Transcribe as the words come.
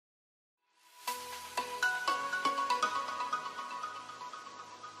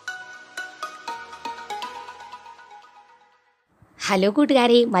Hello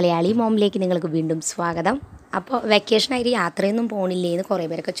കൂട്ടുകാരെ, മലയാളി മോമിലേക്ക് നിങ്ങൾക്ക് വീണ്ടും സ്വാഗതം. അപ്പോൾ വെക്കേഷനായിട്ട് യാത്രയൊന്നും പോകണില്ലേ എന്ന് കുറേ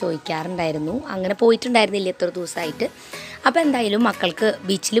പേരൊക്കെ ചോദിക്കാറുണ്ടായിരുന്നു. അങ്ങനെ പോയിട്ടുണ്ടായിരുന്നില്ല എത്ര ദിവസമായിട്ട്. അപ്പോൾ എന്തായാലും മക്കൾക്ക്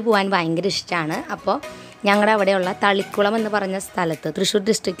ബീച്ചിൽ പോകാൻ ഭയങ്കര ഇഷ്ടമാണ്. അപ്പോൾ ഞങ്ങളുടെ അവിടെയുള്ള തളിക്കുളം എന്ന് പറഞ്ഞ സ്ഥലത്ത്, തൃശ്ശൂർ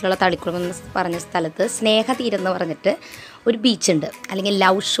ഡിസ്ട്രിക്റ്റിലുള്ള തളിക്കുളം എന്ന് പറഞ്ഞ സ്ഥലത്ത് സ്നേഹതീരം എന്ന് പറഞ്ഞിട്ട് ഒരു ബീച്ചുണ്ട്, അല്ലെങ്കിൽ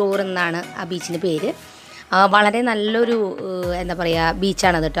ലവ് ഷോർ എന്നാണ് ആ ബീച്ചിന് പേര്. വളരെ നല്ലൊരു എന്താ പറയുക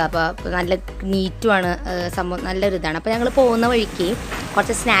ബീച്ചാണത് കേട്ടോ. അപ്പോൾ നല്ല നീറ്റുമാണ് സംഭവം, നല്ലൊരു ഇതാണ്. അപ്പോൾ ഞങ്ങൾ പോകുന്ന വഴിക്ക്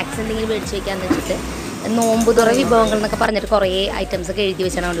കുറച്ച് സ്നാക്സ് എന്തെങ്കിലും മേടിച്ച് വയ്ക്കാമെന്ന് വെച്ചിട്ട് നോമ്പുതുറ വിഭവങ്ങൾ എന്നൊക്കെ പറഞ്ഞിട്ട് കുറേ ഐറ്റംസ് ഒക്കെ എഴുതി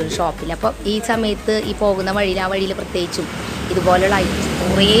വെച്ചാണ് ഒരു ഷോപ്പിൽ. അപ്പോൾ ഈ സമയത്ത് ഈ പോകുന്ന വഴിയിൽ, ആ വഴിയിൽ പ്രത്യേകിച്ചും ഇതുപോലെയുള്ള ഐറ്റംസ്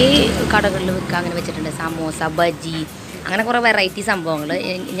കുറേ കടകളിൽ വിൽക്കാൻ അങ്ങനെ വെച്ചിട്ടുണ്ട്. സമോസ, ബജി, അങ്ങനെ കുറേ വെറൈറ്റി സംഭവങ്ങൾ.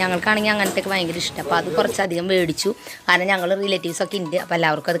 ഞങ്ങൾക്കാണെങ്കിൽ അങ്ങനത്തെയൊക്കെ ഭയങ്കര ഇഷ്ടം. അപ്പോൾ അത് കുറച്ചധികം മേടിച്ചു. കാരണം ഞങ്ങൾ റിലേറ്റീവ്സൊക്കെ ഉണ്ട്. അപ്പോൾ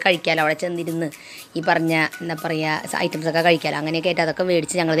എല്ലാവർക്കും അത് കഴിക്കാമല്ലോ, അവിടെ ചെന്നിരുന്ന് ഈ പറഞ്ഞ എന്താ പറയുക ഐറ്റംസൊക്കെ കഴിക്കാമല്ലോ. അങ്ങനെയൊക്കെ ആയിട്ട് അതൊക്കെ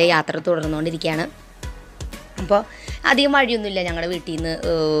മേടിച്ച് ഞങ്ങളുടെ യാത്ര തുടർന്നുകൊണ്ടിരിക്കുകയാണ്. അപ്പോൾ അധികം വഴിയൊന്നുമില്ല, ഞങ്ങളുടെ വീട്ടിൽ നിന്ന്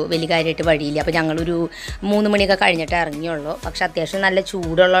വലിയ കാര്യമായിട്ട് വഴിയില്ല. അപ്പോൾ ഞങ്ങളൊരു 3 മണിയൊക്കെ കഴിഞ്ഞിട്ട് ഇറങ്ങിയുള്ളൂ. പക്ഷെ അത്യാവശ്യം നല്ല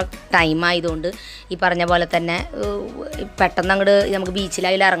ചൂടുള്ള ടൈം ആയതുകൊണ്ട് ഈ പറഞ്ഞ പോലെ തന്നെ പെട്ടെന്ന് അങ്ങോട്ട് നമുക്ക്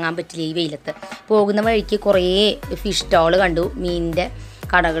ബീച്ചിലായാലും ഇറങ്ങാൻ പറ്റില്ല ഈ വെയിലത്ത്. പോകുന്ന വഴിക്ക് കുറേ ഫിഷ് സ്റ്റോൾ കണ്ടു, മീനിൻ്റെ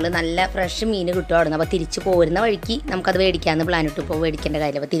കടകൾ, നല്ല ഫ്രഷ് മീൻ കിട്ടുമായിരുന്നു. അപ്പോൾ തിരിച്ച് പോരുന്ന വഴിക്ക് നമുക്കത് മേടിക്കാമെന്ന് പ്ലാനിട്ട് ഇപ്പോൾ മേടിക്കേണ്ട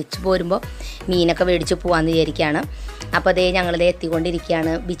കാര്യം. അപ്പോൾ തിരിച്ച് പോരുമ്പോൾ മീനൊക്കെ മേടിച്ച് പോകാമെന്ന് വിചാരിക്കുകയാണ്. അപ്പോൾ അതേ ഞങ്ങളിത്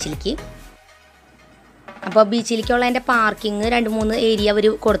എത്തിക്കൊണ്ടിരിക്കുകയാണ് ബീച്ചിലേക്ക്. അപ്പോൾ ബീച്ചിലേക്കുള്ള എൻ്റെ പാർക്കിങ് 2-3 ഏരിയ അവർ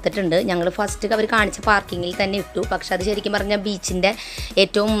കൊടുത്തിട്ടുണ്ട്. ഞങ്ങൾ ഫസ്റ്റ് അവർ കാണിച്ച പാർക്കിങ്ങിൽ തന്നെ ഇട്ടു. പക്ഷെ അത് ശരിക്കും പറഞ്ഞാൽ ബീച്ചിൻ്റെ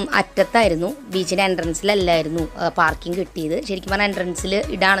ഏറ്റവും അറ്റത്തായിരുന്നു, ബീച്ചിൻ്റെ എൻട്രൻസിലല്ലായിരുന്നു പാർക്കിംഗ് കിട്ടിയത്. ശരിക്കും പറഞ്ഞാൽ എൻട്രൻസിൽ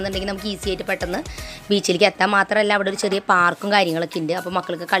ഇടാണെന്നുണ്ടെങ്കിൽ നമുക്ക് ഈസി ആയിട്ട് പെട്ടെന്ന് ബീച്ചിലേക്ക് എത്താൻ. മാത്രമല്ല അവിടെ ഒരു ചെറിയ പാർക്കും കാര്യങ്ങളൊക്കെ ഉണ്ട്, അപ്പോൾ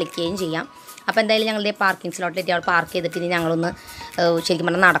മക്കൾക്ക് കളിക്കുകയും ചെയ്യാം. അപ്പോൾ എന്തായാലും ഞങ്ങളുടെ പാർക്കിംഗ് സ്ലോട്ടിലെത്തി അവിടെ പാർക്ക് ചെയ്തിട്ട് ഇനി ഞങ്ങളൊന്ന് ശരിക്കും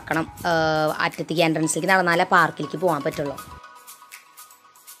പറഞ്ഞാൽ നടക്കണം. അറ്റത്തേക്ക് എൻട്രൻസിലേക്ക് നടന്നാലേ പാർക്കിലേക്ക് പോകാൻ പറ്റുള്ളൂ.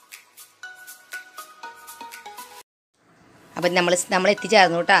 അപ്പം നമ്മൾ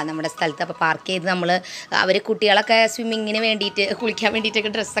എത്തിച്ചേർന്നു കേട്ടോ നമ്മുടെ സ്ഥലത്ത്. അപ്പോൾ പാർക്ക് ചെയ്ത് അവർ കുട്ടികളൊക്കെ സ്വിമ്മിങ്ങിന് വേണ്ടിയിട്ട്, കുളിക്കാൻ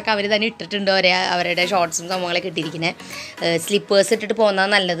വേണ്ടിയിട്ടൊക്കെ ഡ്രസ്സൊക്കെ അവർ തന്നെ ഇട്ടിട്ടുണ്ട്. അവരുടെ ഷോർട്ട്സും സംഭവങ്ങളൊക്കെ ഇട്ടിരിക്കുന്നത്. സ്ലിപ്പേഴ്സ് ഇട്ടിട്ട് പോകുന്നത്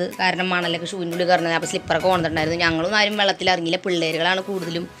നല്ലത്, കാരണം മണലൊക്കെ ഷൂവിൻ്റെ ഉള്ളിൽ കയറുന്നത്. അപ്പോൾ സ്ലിപ്പറൊക്കെ കൊണ്ടിട്ടുണ്ടായിരുന്നു. ഞങ്ങളും ആരും വെള്ളത്തിൽ ഇറങ്ങിയില്ല, പിള്ളേരുകളാണ്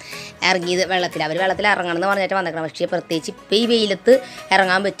കൂടുതലും ഇറങ്ങിയത് വെള്ളത്തിൽ. അവർ വെള്ളത്തിൽ ഇറങ്ങണം എന്ന് പറഞ്ഞിട്ട് വന്നേക്കണം. പക്ഷേ പ്രത്യേകിച്ച് ഇപ്പോൾ ഈ വെയിലത്ത്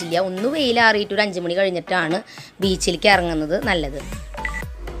ഇറങ്ങാൻ പറ്റില്ല. ഒന്ന് വെയിലാറിയിട്ട് ഒരു 5 മണി കഴിഞ്ഞിട്ടാണ് ബീച്ചിലേക്ക് ഇറങ്ങുന്നത് നല്ലത്.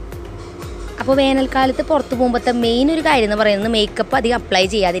 അപ്പോൾ വേനൽക്കാലത്ത് പുറത്ത് പോകുമ്പോഴത്തെ മെയിൻ ഒരു കാര്യം എന്ന് പറയുന്നത് മേക്കപ്പ് അധികം അപ്ലൈ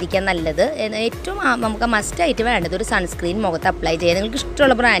ചെയ്യാതിരിക്കാൻ നല്ലത്. ഏറ്റവും നമുക്ക് മസ്റ്റായിട്ട് വേണ്ടത് ഒരു സൺസ്ക്രീൻ മുഖത്ത് അപ്ലൈ ചെയ്യുക. നിങ്ങൾക്ക്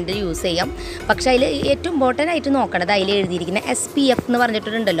ഇഷ്ടമുള്ള ബ്രാൻഡ് യൂസ് ചെയ്യാം. പക്ഷേ അതിൽ ഏറ്റവും ഇമ്പോർട്ടൻ്റ് ആയിട്ട് നോക്കേണ്ടത് അതിൽ എഴുതിയിരിക്കുന്ന SPF എന്ന്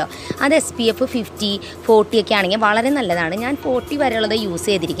പറഞ്ഞിട്ടുണ്ടല്ലോ, അത് SPF 50, 40 ഒക്കെ ആണെങ്കിൽ വളരെ നല്ലതാണ്. ഞാൻ 40 വരെയുള്ളത് യൂസ്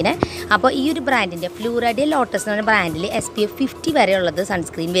ചെയ്തിരിക്കുന്നത്. അപ്പോൾ ഈ ഒരു ബ്രാൻഡിൻ്റെ ഫ്ലൂറൈഡ് ലോട്ടസ് എന്ന് പറഞ്ഞ ബ്രാൻഡിൽ SPF 50 വരെയുള്ളത്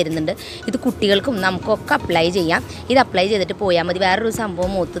സൺസ്ക്രീൻ വരുന്നുണ്ട്. ഇത് കുട്ടികൾക്കും നമുക്കൊക്കെ അപ്ലൈ ചെയ്യാം. ഇത് അപ്ലൈ ചെയ്തിട്ട് പോയാൽ മതി. വേറൊരു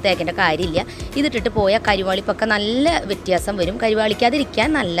സംഭവം മുഖത്ത് തേക്കേണ്ട കാര്യമില്ല. ഇതിട്ടിട്ട് പോയാൽ കരിവാളിപ്പൊക്കെ നല്ല വ്യത്യാസം വരും. കരിവാളിക്കാതിരിക്കാൻ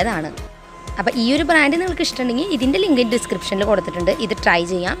നല്ലതാണ്. അപ്പോൾ ഈ ഒരു ബ്രാൻഡ് നിങ്ങൾക്ക് ഇഷ്ടമുണ്ടെങ്കിൽ ഇതിൻ്റെ ലിങ്ക് ഡിസ്ക്രിപ്ഷനിൽ കൊടുത്തിട്ടുണ്ട്. ഇത് ട്രൈ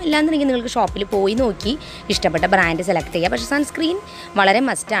ചെയ്യാം. ഇല്ലാന്നുണ്ടെങ്കിൽ നിങ്ങൾക്ക് ഷോപ്പിൽ പോയി നോക്കി ഇഷ്ടപ്പെട്ട ബ്രാൻഡ് സെലക്ട് ചെയ്യാം. പക്ഷേ സൺസ്ക്രീൻ വളരെ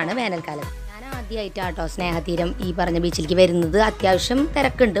മസ്റ്റാണ് വേനൽക്കാലത്ത്. ഞാൻ ആദ്യമായിട്ടാട്ടോ സ്നേഹതീരം ഈ പറഞ്ഞ ബീച്ചിലേക്ക് വരുന്നത്. അത്യാവശ്യം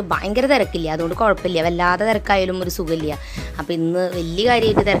തിരക്കുണ്ട്, ഭയങ്കര തിരക്കില്ല, അതുകൊണ്ട് കുഴപ്പമില്ല. വല്ലാതെ തിരക്കായാലും ഒരു സുഖമില്ല. അപ്പോൾ ഇന്ന് വലിയ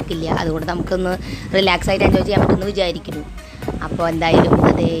കാര്യമായിട്ട് തിരക്കില്ല, അതുകൊണ്ട് നമുക്കൊന്ന് റിലാക്സ് ആയിട്ട് എൻജോയ് ചെയ്യാൻ പറ്റുമെന്ന് വിചാരിക്കുന്നു. അപ്പോൾ എന്തായാലും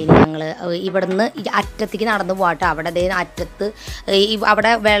അതേ ഞങ്ങൾ ഇവിടുന്ന് അറ്റത്തേക്ക് നടന്നു പോകട്ടെ. അവിടെ അതേ അറ്റത്ത്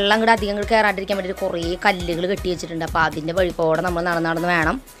അവിടെ വെള്ളം കൂടെ അധികം കയറാണ്ടിരിക്കാൻ വേണ്ടിയിട്ട് കുറേ കല്ലുകൾ കെട്ടി വെച്ചിട്ടുണ്ട്. അപ്പോൾ അതിൻ്റെ വഴിപ്പോടെ നമ്മൾ നടന്ന്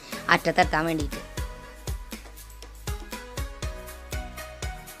വേണം അറ്റത്തെത്താൻ വേണ്ടിയിട്ട്.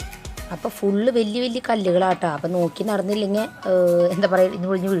 അപ്പോൾ ഫുള്ള് വലിയ വലിയ കല്ലുകളാട്ടോ. അപ്പോൾ നോക്കി നടന്നില്ലെങ്കിൽ എന്താ പറയുക, ഇന്ന്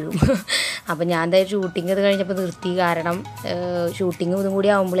പൊളിഞ്ഞ് വീഴും. അപ്പോൾ ഞാൻ എന്തായാലും ഷൂട്ടിങ് ഇത് കഴിഞ്ഞപ്പോൾ നിർത്തി. കാരണം ഷൂട്ടിങ്ങും ഇതും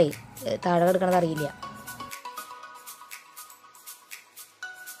കൂടി ആകുമ്പോഴേ താഴെ കിടക്കണത് അറിയില്ല.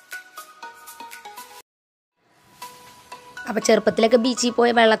 അപ്പോൾ ചെറുപ്പത്തിലൊക്കെ ബീച്ചിൽ പോയ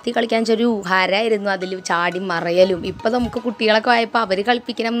വെള്ളത്തിൽ കളിക്കാൻ ഒരു ഹരമായിരുന്നു, അതിൽ ചാടി മറയലും. ഇപ്പോൾ നമുക്ക് കുട്ടികളൊക്കെ ആയപ്പോൾ അവർ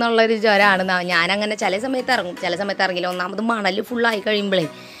കളിപ്പിക്കണം എന്നുള്ളൊരു ജ്വരമാണ്. ഞാനങ്ങനെ ചില സമയത്ത് ഇറങ്ങും, ചില സമയത്ത് ഇറങ്ങില്ല. ഒന്നാമത് മണൽ ഫുള്ളായി കഴിയുമ്പോഴേ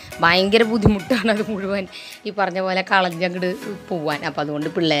ഭയങ്കര ബുദ്ധിമുട്ടാണ് അത് മുഴുവൻ ഈ പറഞ്ഞ പോലെ കളഞ്ഞങ്ങോട്ട് പോവാൻ. അപ്പോൾ അതുകൊണ്ട്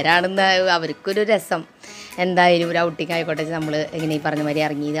പിള്ളേരാണെന്ന് അവർക്കൊരു രസം. എന്തായാലും ഒരു ഔട്ടിങ് ആയിക്കോട്ടെ നമ്മൾ ഇങ്ങനെ ഈ പറഞ്ഞ മാതിരി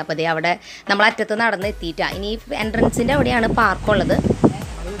ഇറങ്ങിയത്. അപ്പോൾ അതേ അവിടെ നമ്മൾ അറ്റത്ത് നടന്ന് എത്തിയിട്ടാണ്. ഇനി എൻട്രൻസിൻ്റെ അവിടെയാണ് പാർക്കുള്ളത്.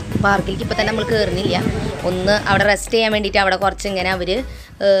 പാർക്കിലേക്ക് ഇപ്പോൾ തന്നെ നമ്മൾ കയറുന്നില്ല. ഒന്ന് അവിടെ റെസ്റ്റ് ചെയ്യാൻ വേണ്ടിയിട്ട് അവിടെ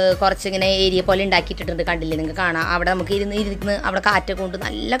കുറച്ചിങ്ങനെ ഏരിയ പോലെ ഉണ്ടാക്കിയിട്ടുണ്ട്. കണ്ടില്ലേ, നിങ്ങൾക്ക് കാണാം. അവിടെ നമുക്ക് ഇരുന്ന് അവിടെ കാറ്റൊക്കെ കൊണ്ട്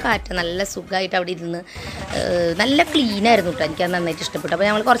നല്ല കാറ്റ്, നല്ല സുഖമായിട്ട് അവിടെ ഇരുന്ന് നല്ല ക്ലീനായിരുന്നു കേട്ടോ. എനിക്കത് നന്നായിട്ട് ഇഷ്ടപ്പെട്ടു. അപ്പോൾ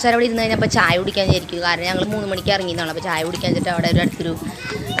ഞങ്ങൾ കുറച്ച് നേരം അവിടെ ഇരുന്ന് കഴിഞ്ഞപ്പോൾ ചായ കുടിക്കാൻ വിചാരിക്കും. കാരണം ഞങ്ങൾ 3 മണിക്ക് ഇറങ്ങിയതാണ്. അപ്പോൾ ചായ കുടിക്കാൻ വെച്ചിട്ട് അവിടെ ഒരു അടുത്തൊരു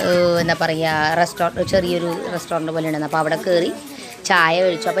എന്താ പറയുക ചെറിയൊരു റെസ്റ്റോറൻറ്റ് പോലെ ഉണ്ടായിരുന്നു. അപ്പോൾ അവിടെ കയറി ചായ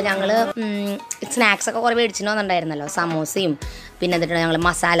കഴിച്ചു. അപ്പോൾ ഞങ്ങൾ സ്നാക്സൊക്കെ കുറേ മേടിച്ചിട്ട് വന്നിട്ടുണ്ടായിരുന്നല്ലോ, സമോസയും പിന്നെ എന്നിട്ട് ഞങ്ങൾ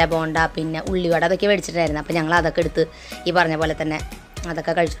മസാല ബോണ്ട പിന്നെ ഉള്ളിവട അതൊക്കെ മേടിച്ചിട്ടായിരുന്നു. അപ്പോൾ ഞങ്ങൾ അതൊക്കെ എടുത്ത് ഈ പറഞ്ഞ പോലെ തന്നെ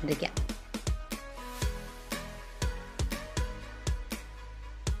അതൊക്കെ കഴിച്ചുകൊണ്ടിരിക്കുക.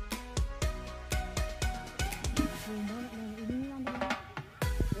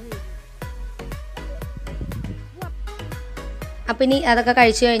 അപ്പോൾ ഇനി അതൊക്കെ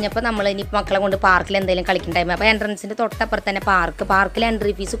കഴിച്ച് കഴിഞ്ഞപ്പോൾ നമ്മൾ ഇനി മക്കളെ കൊണ്ട് പാർക്കിൽ എന്തെങ്കിലും കളിക്കുന്ന ടൈം. അപ്പോൾ എൻട്രൻസിൻ്റെ തൊട്ടപ്പുറത്ത് തന്നെ പാർക്കിൽ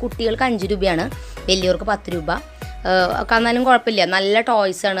എൻട്രി ഫീസ് കുട്ടികൾക്ക് 5 രൂപയാണ്, വലിയവർക്ക് 10 രൂപ. എന്നാലും കുഴപ്പമില്ല, നല്ല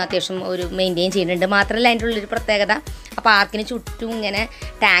ടോയ്സാണ്, അത്യാവശ്യം ഒരു മെയിൻറ്റെയിൻ ചെയ്യുന്നുണ്ട്. മാത്രമല്ല അതിൻ്റെ ഉള്ളൊരു പ്രത്യേകത, ആ പാർക്കിന് ചുറ്റും ഇങ്ങനെ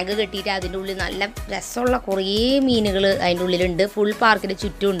ടാങ്ക് കെട്ടിയിട്ട് അതിൻ്റെ ഉള്ളിൽ നല്ല രസമുള്ള കുറേ മീനുകൾ അതിൻ്റെ ഉള്ളിലുണ്ട്. ഫുൾ പാർക്കിന്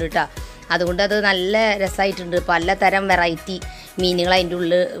ചുറ്റും ഉണ്ട് കേട്ടോ. അതുകൊണ്ട് അത് നല്ല രസമായിട്ടുണ്ട്. പലതരം വെറൈറ്റി മീനുകൾ അതിൻ്റെ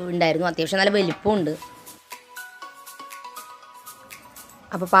ഉള്ളിൽ ഉണ്ടായിരുന്നു. അത്യാവശ്യം നല്ല വലിപ്പമുണ്ട്.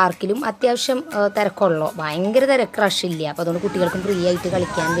 അപ്പോൾ പാർക്കിലും അത്യാവശ്യം തിരക്കുള്ളൂ, ഭയങ്കര തിരക്ക് റഷില്ല. അപ്പോൾ അതുകൊണ്ട് കുട്ടികൾക്കും ഫ്രീ ആയിട്ട്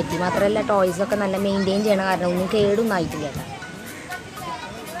കളിക്കാൻ പറ്റി. മാത്രമല്ല ടോയ്സൊക്കെ നല്ല മെയിൻറ്റെയിൻ ചെയ്യണ കാരണം ഒന്നും കേടൊന്നും ആയിട്ടില്ല.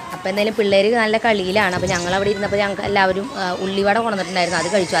 അപ്പോൾ എന്തായാലും പിള്ളേർ നല്ല കളിയിലാണ്. അപ്പോൾ ഞങ്ങളവിടെ ഇരുന്നപ്പോൾ ഞങ്ങൾക്ക് എല്ലാവരും ഉള്ളിവട കൊണ്ടുവന്നിട്ടുണ്ടായിരുന്നു, അത്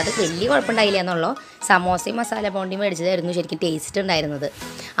കഴിച്ചു. അത് വലിയ കുഴപ്പമുണ്ടായില്ല എന്നുള്ളൂ. സമോസയും മസാല ബോണ്ടിയും മേടിച്ചതായിരുന്നു ശരിക്കും ടേസ്റ്റ് ഉണ്ടായിരുന്നത്.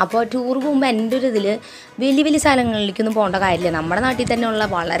 അപ്പോൾ ടൂർ പോകുമ്പോൾ എൻ്റെ ഒരു ഇതിൽ വലിയ വലിയ സ്ഥലങ്ങളിലേക്കൊന്നും പോകേണ്ട കാര്യമില്ല. നമ്മുടെ നാട്ടിൽ തന്നെ ഉള്ള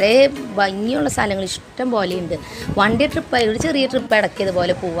വളരെ ഭംഗിയുള്ള സ്ഥലങ്ങൾ ഇഷ്ടം പോലെയുണ്ട്. വൺ ഡേ ട്രിപ്പ്, ഒരു ചെറിയ ട്രിപ്പ്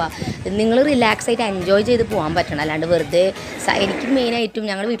ഇടയ്ക്കിതുപോലെ പോവുക. നിങ്ങൾ റിലാക്സ് ആയിട്ട് എൻജോയ് ചെയ്ത് പോകാൻ പറ്റണം. അല്ലാണ്ട് വെറുതെ എനിക്ക് മെയിനായിട്ടും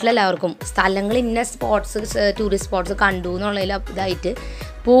ഞങ്ങളുടെ വീട്ടിലെല്ലാവർക്കും സ്ഥലങ്ങൾ ഇന്ന സ്പോട്ട്സ് ടൂറിസ്റ്റ് സ്പോട്ട്സ് കണ്ടു എന്നുള്ളതിൽ ഇതായിട്ട്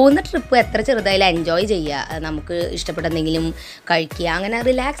പോകുന്ന ട്രിപ്പ് എത്ര ചെറുതായാലും എൻജോയ് ചെയ്യുക. നമുക്ക് ഇഷ്ടപ്പെട്ട എന്തെങ്കിലും കഴിക്കുക, അങ്ങനെ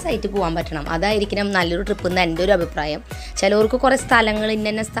റിലാക്സ് ആയിട്ട് പോകാൻ പറ്റണം. അതായിരിക്കണം നല്ലൊരു ട്രിപ്പ് എന്ന് എൻ്റെ ഒരു അഭിപ്രായം. ചിലവർക്ക് കുറേ സ്ഥലങ്ങൾ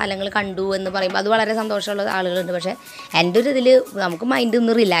ഇന്ന സ്ഥലങ്ങൾ കണ്ടു എന്ന് പറയുമ്പോൾ അത് വളരെ സന്തോഷമുള്ള ആളുകളുണ്ട്. പക്ഷേ എൻ്റെ ഒരു ഇതിൽ നമുക്ക് മൈൻഡ്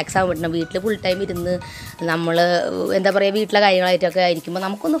ഒന്ന് റിലാക്സ് ആകാൻ പറ്റണം. വീട്ടിൽ ഫുൾ ടൈം ഇരുന്ന് നമ്മൾ എന്താ പറയുക വീട്ടിലെ കാര്യങ്ങളായിട്ടൊക്കെ ആയിരിക്കുമ്പോൾ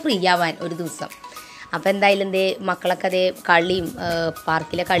നമുക്കൊന്ന് ഫ്രീ ആവാൻ ഒരു ദിവസം. അപ്പോൾ എന്തായാലും എന്തേ മക്കളൊക്കെ അതേ കളിയും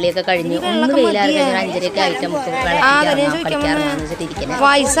പാർക്കിലെ കളിയൊക്കെ കഴിഞ്ഞ് ഒന്ന് വെയിലാറി കഴിഞ്ഞാൽ 5:30 ആയിട്ട് നമുക്ക് കളിക്കാറെന്ന് വെച്ചിട്ടിരിക്കുന്നത്.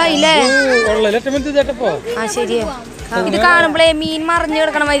 ഇത് കാണുമ്പോഴേ മീൻ മറിഞ്ഞു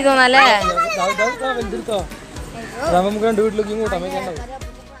കിടക്കണ മാതിരി തോന്നല്ലേ.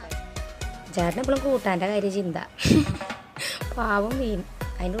 ചേട്ടൻ എപ്പോഴും കൂട്ടാൻ്റെ കാര്യം ചിന്ത. പാവം മീൻ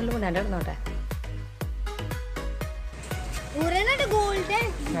അതിൻ്റെ ഉള്ളിൽ കൊണ്ടാണ്ട് കിടന്നോട്ടെ.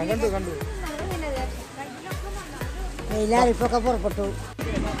 പുറപ്പെട്ടു.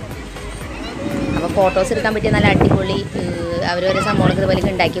 അപ്പോൾ ഫോട്ടോസ് എടുക്കാൻ പറ്റിയ നല്ല അടിപൊളി അവരൊരു സംഭവങ്ങളൊക്കെ ഇതുപോലെ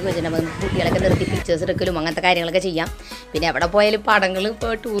ഉണ്ടാക്കി വെച്ചിട്ടുണ്ട്. അപ്പോൾ കുട്ടികളൊക്കെ നിർത്തി പിക്ചേഴ്സ് എടുക്കലും അങ്ങനത്തെ കാര്യങ്ങളൊക്കെ ചെയ്യാം. പിന്നെ എവിടെ പോയാലും പടങ്ങൾ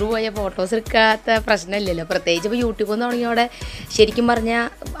ഇപ്പോൾ ടൂർ പോയ ഫോട്ടോസ് എടുക്കാത്ത പ്രശ്നമില്ലല്ലോ. പ്രത്യേകിച്ച് ഇപ്പോൾ യൂട്യൂബ് എന്ന് തുടങ്ങിയോടെ ശരിക്കും പറഞ്ഞാൽ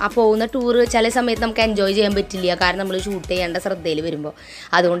ആ പോകുന്ന ടൂറ് ചില സമയത്ത് നമുക്ക് എൻജോയ് ചെയ്യാൻ പറ്റില്ല. കാരണം നമ്മൾ ഷൂട്ട് ചെയ്യേണ്ട ശ്രദ്ധയിൽ വരുമ്പോൾ.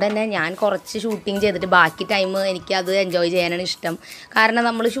 അതുകൊണ്ട് തന്നെ ഞാൻ കുറച്ച് ഷൂട്ടിങ് ചെയ്തിട്ട് ബാക്കി ടൈം എനിക്ക് അത് എൻജോയ് ചെയ്യാനാണ് ഇഷ്ടം. കാരണം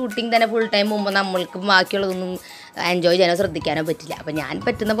നമ്മൾ ഷൂട്ടിങ് തന്നെ ഫുൾ ടൈം മുമ്പ് നമ്മൾക്ക് ബാക്കിയുള്ളതൊന്നും എൻജോയ് ചെയ്യാനോ ശ്രദ്ധിക്കാനോ പറ്റില്ല. അപ്പോൾ ഞാൻ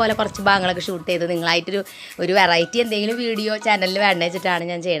പറ്റുന്ന പോലെ കുറച്ച് ഭാഗങ്ങളൊക്കെ ഷൂട്ട് ചെയ്ത് നിങ്ങളായിട്ടൊരു വെറൈറ്റി എന്തെങ്കിലും വീഡിയോ ചാനലിൽ വേണ്ട വെച്ചിട്ടാണ്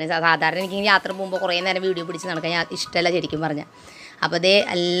ഞാൻ ചെയ്യുന്നത്. സാധാരണ എനിക്ക് യാത്ര പോകുമ്പോൾ കുറേ നേരം വീഡിയോ പിടിച്ച് നടക്കാൻ ഞാൻ ഇഷ്ടമല്ല ശരിക്കും പറഞ്ഞാൽ. അപ്പോൾ അതേ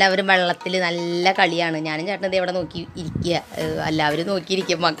എല്ലാവരും വെള്ളത്തിൽ നല്ല കളിയാണ്. ഞാനും ചേട്ടൻ ഇതേ ഇവിടെ നോക്കി ഇരിക്കുക, എല്ലാവരും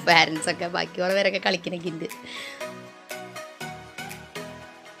നോക്കിയിരിക്കും. പാരൻസൊക്കെ ബാക്കിയുള്ളവരൊക്കെ കളിക്കണൊക്കെ ഉണ്ട്.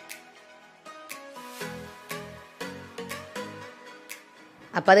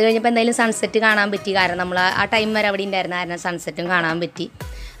 അപ്പോൾ അത് കഴിഞ്ഞപ്പോൾ എന്തായാലും സൺസെറ്റ് കാണാൻ പറ്റി. കാരണം നമ്മൾ ആ ടൈം വരെ അവിടെ ഉണ്ടായിരുന്ന കാരണം സൺസെറ്റും കാണാൻ പറ്റി.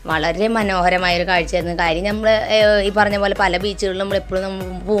 വളരെ മനോഹരമായൊരു കാഴ്ചയായിരുന്നു. കാര്യം നമ്മൾ ഈ പറഞ്ഞ പോലെ പല ബീച്ചുകളിലും നമ്മൾ എപ്പോഴും നമ്മൾ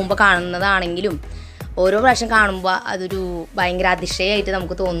പോകുമ്പോൾ കാണുന്നതാണെങ്കിലും ഓരോ പ്രാവശ്യം കാണുമ്പോൾ അതൊരു ഭയങ്കര അതിശയമായിട്ട്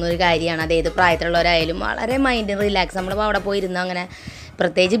നമുക്ക് തോന്നുന്നൊരു കാര്യമാണ്. അത് ഏത് പ്രായത്തിലുള്ളവരായാലും വളരെ മൈൻഡ് റിലാക്സ്. നമ്മളിപ്പോൾ അവിടെ പോയിരുന്ന അങ്ങനെ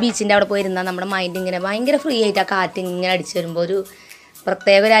പ്രത്യേകിച്ച് ബീച്ചിൻ്റെ അവിടെ പോയിരുന്നാൽ നമ്മുടെ മൈൻഡ് ഇങ്ങനെ ഭയങ്കര ഫ്രീ ആയിട്ട് ആ കാറ്റ് ഇങ്ങനെ അടിച്ചു വരുമ്പോൾ ഒരു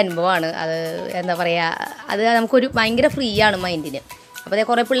പ്രത്യേക ഒരു അനുഭവമാണ്. അത് എന്താ പറയുക, അത് നമുക്കൊരു ഭയങ്കര ഫ്രീ ആണ് മൈൻഡിന്. അപ്പോൾ അതേ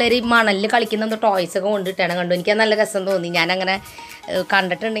കുറേ പിള്ളേർ മണലിൽ കളിക്കുന്ന ടോയ്സൊക്കെ കൊണ്ടിട്ടാണ് കണ്ടു. എനിക്ക് നല്ല രസം തോന്നി. ഞാനങ്ങനെ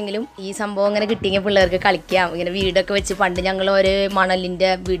കണ്ടിട്ടുണ്ടെങ്കിലും ഈ സംഭവം ഇങ്ങനെ കിട്ടിയെങ്കിൽ പിള്ളേർക്ക് കളിക്കാം. ഇങ്ങനെ വീടൊക്കെ വെച്ച് പണ്ട് ഞങ്ങൾ ഒരു മണലിൻ്റെ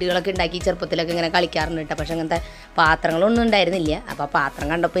വീടുകളൊക്കെ ഉണ്ടാക്കി ചെറുപ്പത്തിലൊക്കെ ഇങ്ങനെ കളിക്കാറുണ്ട് കേട്ടോ. പക്ഷെ അങ്ങനത്തെ പാത്രങ്ങളൊന്നും ഉണ്ടായിരുന്നില്ല. അപ്പോൾ ആ പാത്രം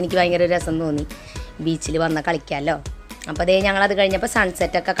കണ്ടപ്പോൾ എനിക്ക് ഭയങ്കര രസം തോന്നി, ബീച്ചിൽ വന്നാൽ കളിക്കാമല്ലോ. അപ്പോൾ അതേ ഞങ്ങളത് കഴിഞ്ഞപ്പോൾ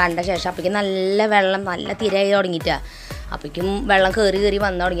സൺസെറ്റൊക്കെ കണ്ട ശേഷം അപ്പോഴേക്കും നല്ല വെള്ളം നല്ല തിരയായി തുടങ്ങിയിട്ടാണ്. അപ്പോഴേക്കും വെള്ളം കയറി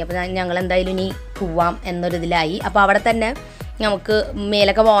വന്നു തുടങ്ങി. അപ്പോൾ ഞങ്ങൾ എന്തായാലും ഇനി പോവാം എന്നൊരിതിലായി. അപ്പോൾ അവിടെ തന്നെ നമുക്ക്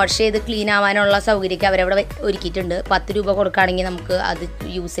മേലൊക്കെ വാഷ് ചെയ്ത് ക്ലീൻ ആവാനുള്ള സൗകര്യമൊക്കെ അവരവിടെ ഒരുക്കിയിട്ടുണ്ട്. 10 രൂപ കൊടുക്കുകയാണെങ്കിൽ നമുക്ക് അത്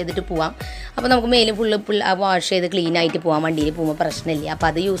യൂസ് ചെയ്തിട്ട് പോവാം. അപ്പോൾ നമുക്ക് മേലും ഫുള്ള് വാഷ് ചെയ്ത് ക്ലീൻ ആയിട്ട് പോകാം. വണ്ടിയിൽ പോകുമ്പോൾ പ്രശ്നമില്ല. അപ്പോൾ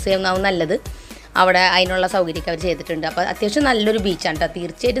അത് യൂസ് ചെയ്യുന്നതാവും നല്ലത്. അവിടെ അതിനുള്ള സൗകര്യമൊക്കെ അവർ ചെയ്തിട്ടുണ്ട്. അപ്പോൾ അത്യാവശ്യം നല്ലൊരു ബീച്ചാണ് കേട്ടോ.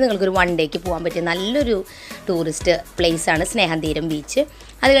 തീർച്ചയായിട്ടും നിങ്ങൾക്കൊരു വൺ ഡേക്ക് പോകാൻ പറ്റിയ നല്ലൊരു ടൂറിസ്റ്റ് പ്ലേസാണ് സ്നേഹാതീരം ബീച്ച്.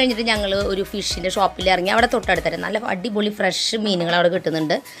 അത് കഴിഞ്ഞിട്ട് ഞങ്ങൾ ഒരു ഫിഷിൻ്റെ ഷോപ്പിൽ ഇറങ്ങി. അവിടെ തൊട്ടടുത്തന്നെ നല്ല അടിപൊളി ഫ്രഷ് മീനുകൾ അവിടെ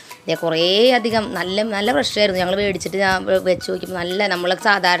കിട്ടുന്നുണ്ട്. കുറേ അധികം നല്ല ഫ്രഷായിരുന്നു. ഞങ്ങൾ മേടിച്ചിട്ട് ഞാൻ വെച്ച് നോക്കിയപ്പോൾ നല്ല നമ്മൾ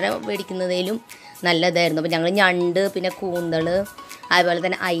സാധാരണ മേടിക്കുന്നതിലും നല്ല ഇതായിരുന്നു. അപ്പോൾ ഞങ്ങൾ ഞണ്ട്, പിന്നെ കൂന്തൾ, അതുപോലെ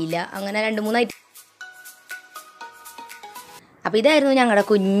തന്നെ അയില, അങ്ങനെ 2-3 ഐറ്റം. അപ്പോൾ ഇതായിരുന്നു ഞങ്ങളുടെ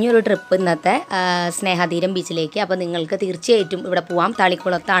കുഞ്ഞൊരു ട്രിപ്പ് ഇന്നത്തെ സ്നേഹാതീരം ബീച്ചിലേക്ക്. അപ്പോൾ നിങ്ങൾക്ക് തീർച്ചയായിട്ടും ഇവിടെ പോവാം.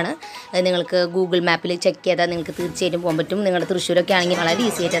 തളിക്കുളത്താണ്. നിങ്ങൾക്ക് ഗൂഗിൾ മാപ്പിൽ ചെക്ക് ചെയ്താൽ നിങ്ങൾക്ക് തീർച്ചയായിട്ടും പോകാൻ പറ്റും. നിങ്ങളുടെ തൃശ്ശൂരൊക്കെ ആണെങ്കിൽ വളരെ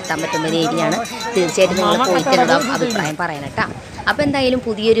ഈസി ആയിട്ട് എത്താൻ പറ്റുന്ന ഒരു ഏരിയയാണ്. തീർച്ചയായിട്ടും നിങ്ങൾ പോയിട്ടുണ്ടാവും, അഭിപ്രായം പറയണം കേട്ടോ. അപ്പോൾ എന്തായാലും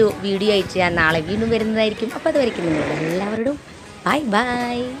പുതിയൊരു വീഡിയോ ആയിട്ട് ഞാൻ നാളെ വീണ്ടും വരുന്നതായിരിക്കും. അപ്പോൾ അതുവരെയ്ക്കും നിങ്ങൾ എല്ലാവരോടും ബൈ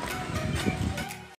ബൈ.